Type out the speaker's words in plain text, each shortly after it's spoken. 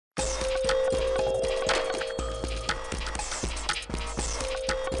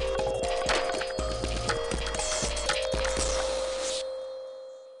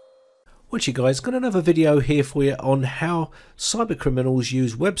What you guys, got another video here for you on how cyber criminals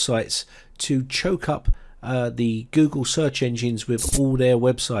use websites to choke up the Google search engines with all their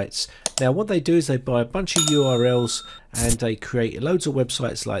websites. Now what they do is they buy a bunch of URLs and they create loads of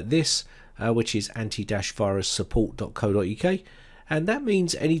websites like this, which is anti-virus-support.co.uk, and that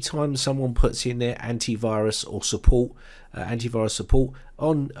means anytime someone puts in their antivirus or support, antivirus support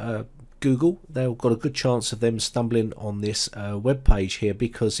on Google, they've got a good chance of them stumbling on this web page here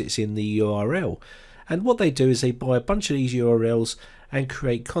because it's in the URL. And what they do is they buy a bunch of these URLs and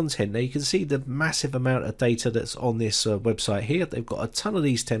create content. Now you can see the massive amount of data that's on this website here. They've got a ton of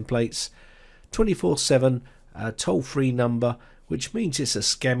these templates, 24/7 toll-free number, which means it's a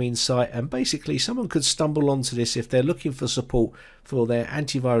scamming site, and basically someone could stumble onto this if they're looking for support for their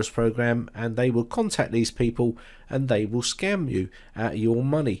antivirus program, and they will contact these people and they will scam you out of your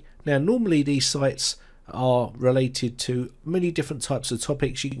money. Now normally these sites are related to many different types of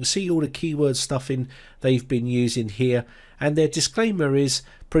topics. You can see all the keyword stuffing they've been using here, and their disclaimer is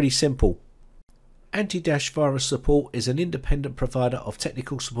pretty simple. Anti-Virus Support is an independent provider of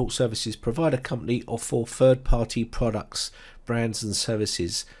technical support services, provider company or for third-party products, brands and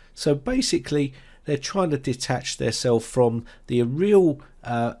services. So basically they're trying to detach themselves from the real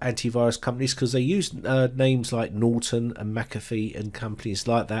antivirus companies, because they use names like Norton and McAfee and companies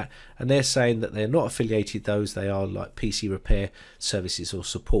like that, and they're saying that they're not affiliated those, they are like PC repair services or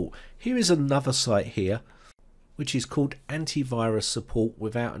support. Here is another site here which is called AntiVirus Support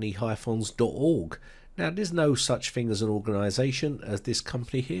without any hyphens.org. Now there's no such thing as an organization as this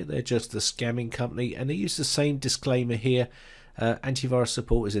company here, they're just a scamming company, and they use the same disclaimer here. Antivirus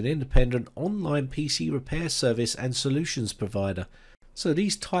Support is an independent online PC repair service and solutions provider. So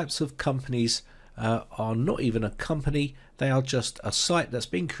these types of companies are not even a company, they are just a site that's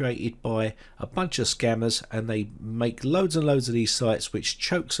been created by a bunch of scammers, and they make loads and loads of these sites which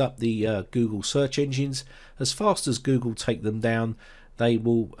chokes up the Google search engines. As fast as Google take them down, they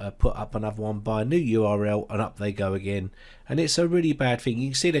will put up another one, buy a new URL, and up they go again. And it's a really bad thing. You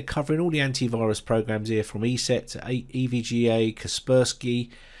can see they're covering all the antivirus programs here, from ESET to EVGA, Kaspersky,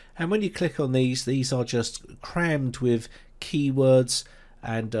 and when you click on these are just crammed with keywords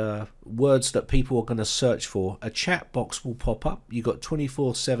and words that people are going to search for. A chat box will pop up. You've got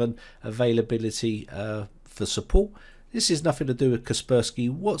 24/7 availability for support. This is nothing to do with Kaspersky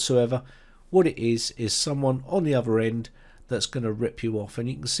whatsoever. What it is someone on the other end that's going to rip you off. And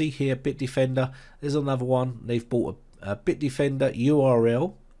you can see here BitDefender, there's another one. They've bought a BitDefender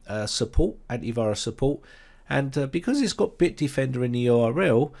URL support, antivirus support, and because it's got BitDefender in the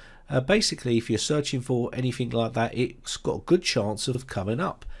URL, basically if you're searching for anything like that, it's got a good chance of coming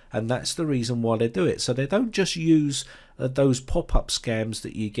up, and that's the reason why they do it. So they don't just use those pop-up scams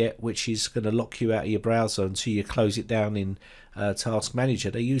that you get, which is going to lock you out of your browser until you close it down in Task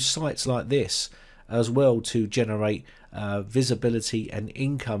Manager. They use sites like this as well to generate visibility and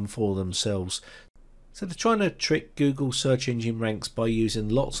income for themselves. So they're trying to trick Google search engine ranks by using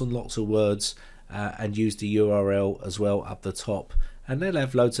lots and lots of words and use the URL as well up the top, and they'll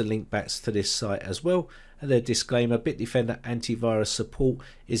have loads of link backs to this site as well. And their disclaimer: BitDefender Antivirus Support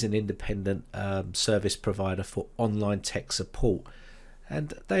is an independent service provider for online tech support,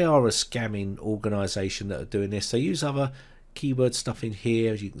 and they are a scamming organization that are doing this. They use other keyword stuff in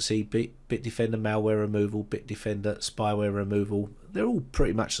here, as you can see, BitDefender malware removal, BitDefender spyware removal. They're all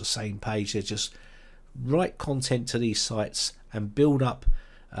pretty much the same page. They just write content to these sites and build up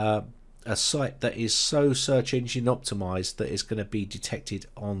a site that is so search engine optimized that it's going to be detected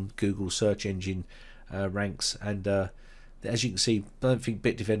on Google search engine ranks. And as you can see, I don't think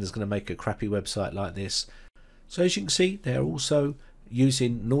BitDefender is going to make a crappy website like this. So as you can see, they're also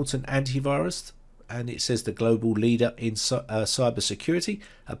using Norton antivirus, and it says the global leader in cyber security.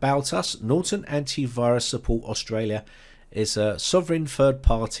 About us: Norton Antivirus Support Australia is a sovereign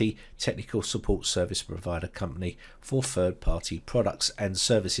third-party technical support service provider company for third-party products and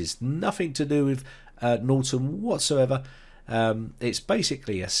services. Nothing to do with Norton whatsoever. It's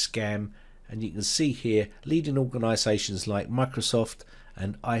basically a scam, and you can see here leading organizations like Microsoft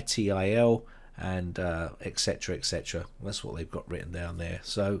and ITIL and etc, etc. That's what they've got written down there.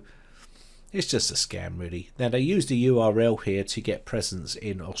 So it's just a scam really. Now they use the URL here to get presence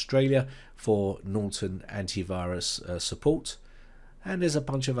in Australia for Norton antivirus support, and there's a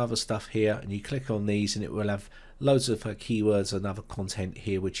bunch of other stuff here, and you click on these and it will have loads of keywords and other content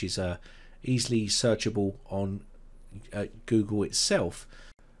here which is easily searchable on Google itself.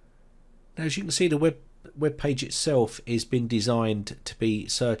 Now as you can see, the web page itself is been designed to be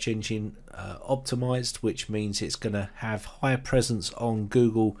search engine optimized, which means it's going to have higher presence on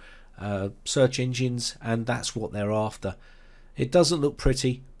Google search engines, and that's what they're after. It doesn't look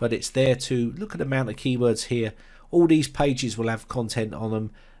pretty, but it's there to look at the amount of keywords here. All these pages will have content on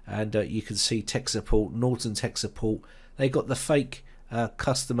them, and you can see tech support, Norton tech support. They got the fake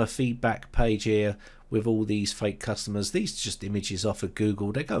customer feedback page here with all these fake customers. These are just images off of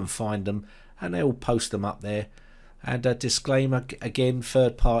Google. They go and find them and they all post them up there. And a disclaimer again,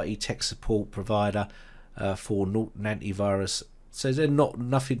 third-party tech support provider for Norton AntiVirus. So they're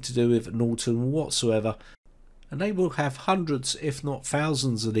nothing to do with Norton whatsoever. And they will have hundreds, if not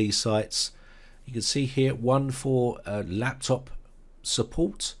thousands, of these sites. You can see here one for laptop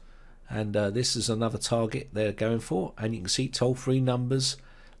support, and this is another target they're going for. And you can see toll-free numbers,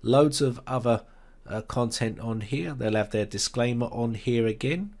 loads of other content on here. They'll have their disclaimer on here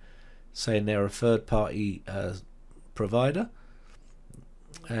again, saying they're a third-party provider.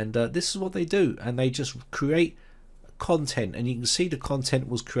 And this is what they do, and they just create content, and you can see the content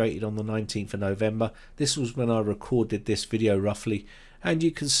was created on the 19th of November. This was when I recorded this video roughly, and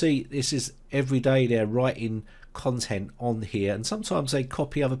you can see this is every day they're writing content on here, and sometimes they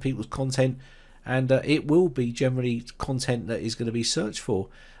copy other people's content, and it will be generally content that is going to be searched for,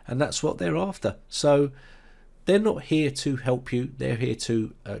 and that's what they're after. So they're not here to help you, they're here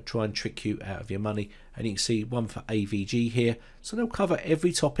to try and trick you out of your money. And you can see one for AVG here, so they'll cover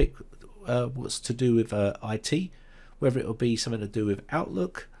every topic what's to do with IT, whether it will be something to do with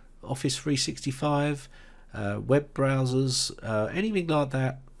Outlook, Office 365, web browsers, anything like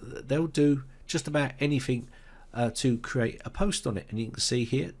that. They'll do just about anything to create a post on it. And you can see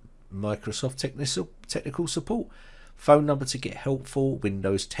here Microsoft technical support, phone number to get help for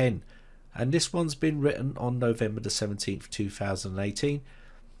Windows 10, and this one's been written on November the 17th 2018.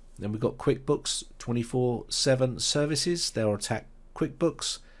 Then we've got QuickBooks 24/7 services. They'll attack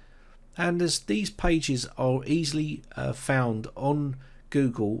QuickBooks. And as these pages are easily found on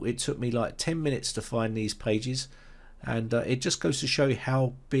Google, it took me like 10 minutes to find these pages, and it just goes to show you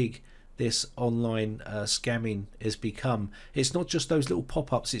how big this online scamming has become. It's not just those little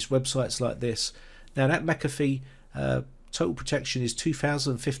pop-ups, it's websites like this. Now that McAfee total protection is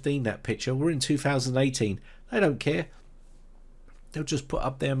 2015, that picture. We're in 2018. They don't care. They'll just put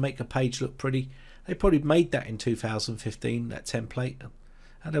up there and make a page look pretty. They probably made that in 2015, that template,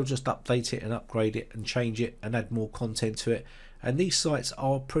 and they'll just update it and upgrade it and change it and add more content to it. And these sites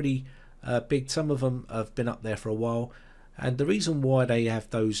are pretty big. Some of them have been up there for a while, and the reason why they have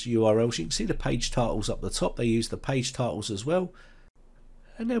those URLs, you can see the page titles up the top. They use the page titles as well,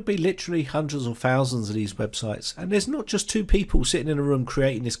 and there'll be literally hundreds or thousands of these websites. And there's not just two people sitting in a room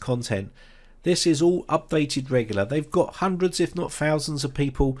creating this content. This is all updated regular. They've got hundreds if not thousands of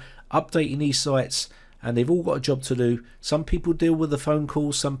people updating these sites, and they've all got a job to do. Some people deal with the phone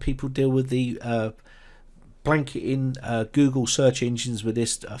calls, some people deal with the blanketing Google search engines with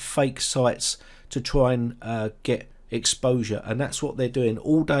this fake sites to try and get exposure, and that's what they're doing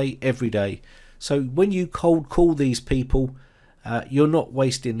all day every day. So when you cold call these people, you're not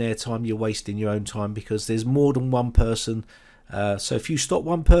wasting their time, you're wasting your own time, because there's more than one person. So if you stop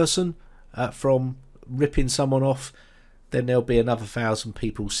one person from ripping someone off, then there'll be another 1,000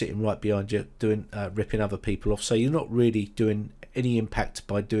 people sitting right behind you doing ripping other people off. So you're not really doing any impact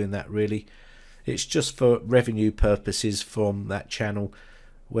by doing that, really. It's just for revenue purposes from that channel,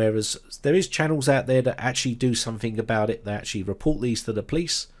 whereas there is channels out there that actually do something about it. They actually report these to the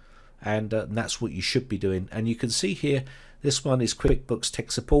police, and that's what you should be doing. And you can see here, this one is QuickBooks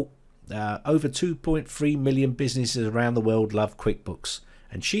tech support. Over 2.3 million businesses around the world love QuickBooks,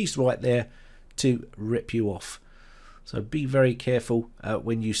 and she's right there to rip you off. So be very careful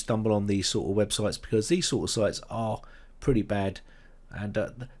when you stumble on these sort of websites, because these sort of sites are pretty bad,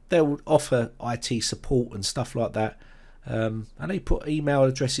 and they'll offer IT support and stuff like that, and they put email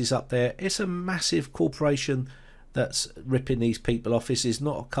addresses up there. It's a massive corporation that's ripping these people off. This is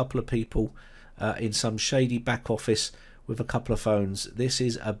not a couple of people in some shady back office with a couple of phones. This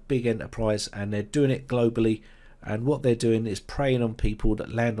is a big enterprise, and they're doing it globally, and what they're doing is preying on people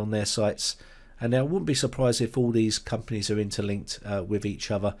that land on their sites. And I wouldn't be surprised if all these companies are interlinked with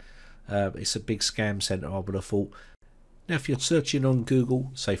each other. It's a big scam center, I would have thought. Now if you're searching on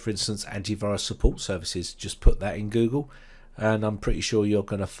Google, say for instance antivirus support services, just put that in Google, and I'm pretty sure you're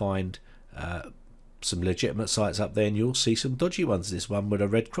going to find some legitimate sites up there, and you'll see some dodgy ones. This one with a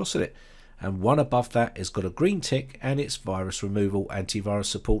red cross in it, and one above that has got a green tick, and it's virus removal, antivirus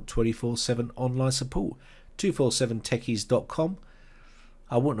support, 24/7 online support, 247techies.com.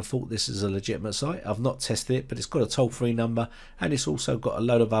 I wouldn't have thought this is a legitimate site. I've not tested it, but it's got a toll-free number, and it's also got a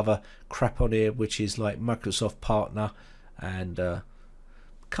load of other crap on here, which is like Microsoft partner, and a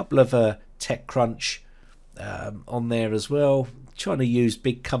couple of TechCrunch on there as well. trying to use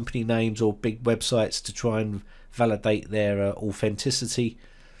big company names or big websites to try and validate their authenticity.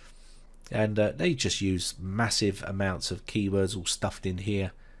 And they just use massive amounts of keywords all stuffed in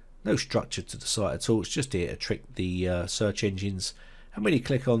here. No structure to the site at all. It's just here to trick the search engines. And when you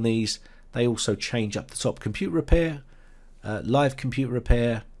click on these, they also change up the top. Computer repair, live computer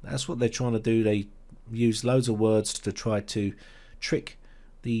repair. That's what they're trying to do. They use loads of words to try to trick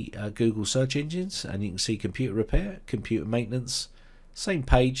the Google search engines. And you can see computer repair, computer maintenance, same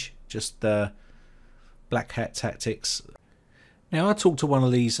page, just black hat tactics. Now I talked to one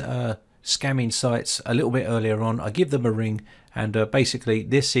of these scamming sites a little bit earlier on. I give them a ring, and basically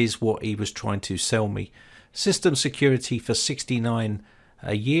this is what he was trying to sell me. System security for $69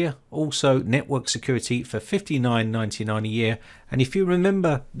 a year, also network security for $59.99 a year. And if you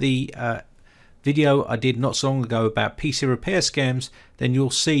remember the video I did not so long ago about PC repair scams, then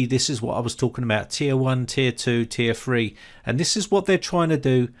you'll see this is what I was talking about: tier 1, tier 2, tier 3. And this is what they're trying to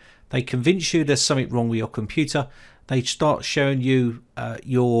do. They convince you there's something wrong with your computer. They start showing you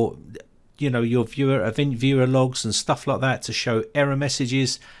your event viewer logs and stuff like that to show error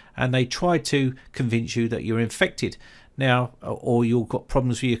messages, and they try to convince you that you're infected now, or you've got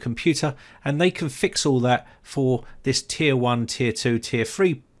problems with your computer, and they can fix all that for this tier 1, tier 2, tier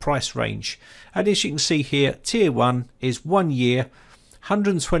 3 price range. And as you can see here, tier 1 is 1 year,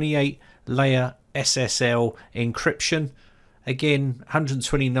 128 layer SSL encryption. Again,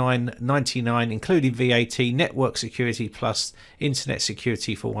 $129.99 including VAT, network security plus internet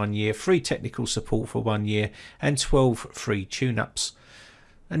security for 1 year, free technical support for 1 year, and 12 free tune-ups.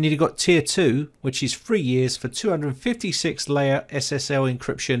 And you've got tier 2, which is 3 years for 256 layer SSL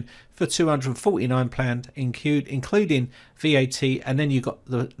encryption for £249, including VAT. And then you've got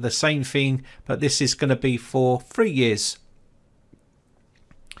the same thing, but this is going to be for 3 years.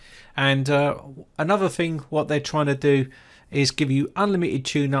 And another thing, what they're trying to do is give you unlimited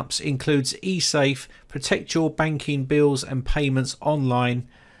tune-ups, includes eSafe, protect your banking bills and payments online,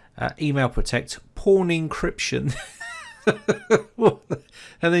 email protect, pawn encryption.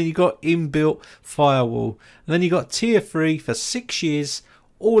 And then you got inbuilt firewall. And then you got tier 3 for 6 years,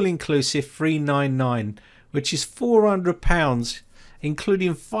 all inclusive, $399, which is £400,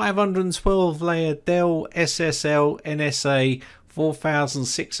 including 512 layer Dell SSL NSA,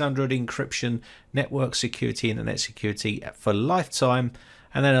 4,600 encryption, network security, internet security for lifetime,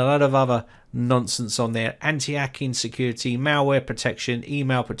 and then a lot of other nonsense on there: anti-hacking security, malware protection,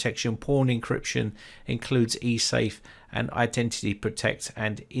 email protection, pawn encryption, includes eSafe and identity protect,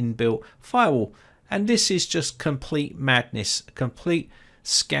 and inbuilt firewall. And this is just complete madness, complete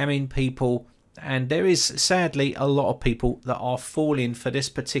scamming people. And there is sadly a lot of people that are falling for this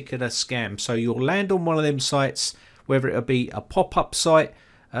particular scam. So you'll land on one of them sites, whether it'll be a pop-up site,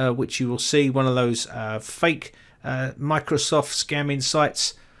 which you will see one of those fake Microsoft scamming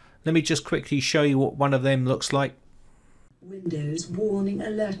sites. Let me just quickly show you what one of them looks like. Windows warning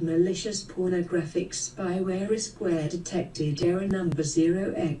alert: malicious pornographic spyware is square detected, error number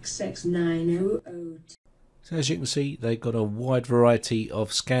 0xx900. So as you can see, they've got a wide variety of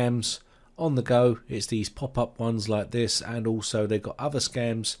scams on the go. It's these pop-up ones like this, and also they've got other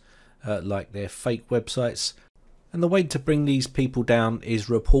scams like their fake websites. And the way to bring these people down is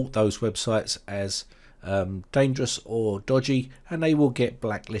report those websites as dangerous or dodgy, and they will get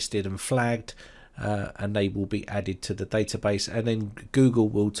blacklisted and flagged, and they will be added to the database, and then Google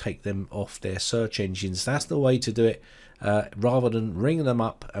will take them off their search engines. That's the way to do it, rather than ringing them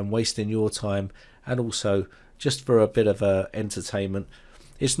up and wasting your time, and also just for a bit of entertainment.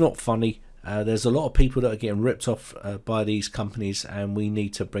 It's not funny. There's a lot of people that are getting ripped off by these companies, and we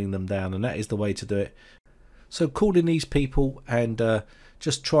need to bring them down, and that is the way to do it. So calling these people and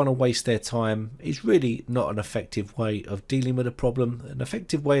just trying to waste their time is really not an effective way of dealing with a problem. An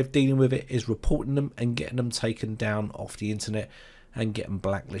effective way of dealing with it is reporting them and getting them taken down off the internet and get them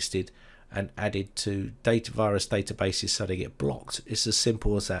blacklisted and added to AntiVirus databases so they get blocked. It's as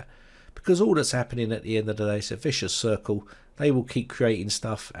simple as that. Because all that's happening at the end of the day is a vicious circle. They will keep creating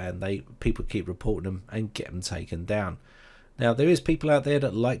stuff, and people keep reporting them and get them taken down. Now there is people out there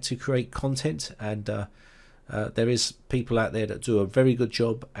that like to create content, and there is people out there that do a very good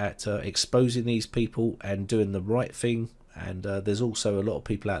job at exposing these people and doing the right thing. And there's also a lot of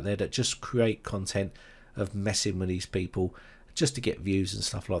people out there that just create content of messing with these people just to get views and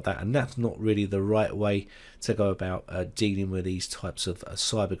stuff like that. And that's not really the right way to go about dealing with these types of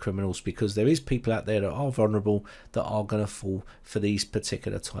cyber criminals, because there is people out there that are vulnerable that are going to fall for these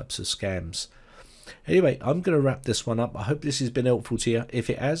particular types of scams. Anyway, I'm going to wrap this one up. I hope this has been helpful to you. If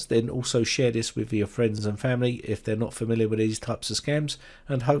it has, then also share this with your friends and family if they're not familiar with these types of scams,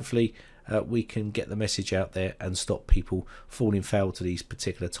 and hopefully we can get the message out there and stop people falling foul to these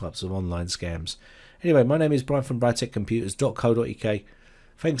particular types of online scams. Anyway, my name is Brian from briteccomputers.co.uk.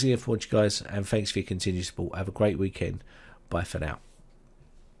 Thanks again for watching, guys, and thanks for your continued support. Have a great weekend. Bye for now.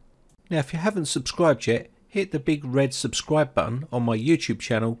 Now, if you haven't subscribed yet, hit the big red subscribe button on my YouTube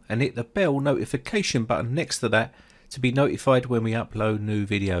channel and hit the bell notification button next to that to be notified when we upload new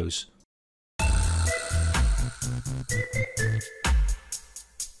videos.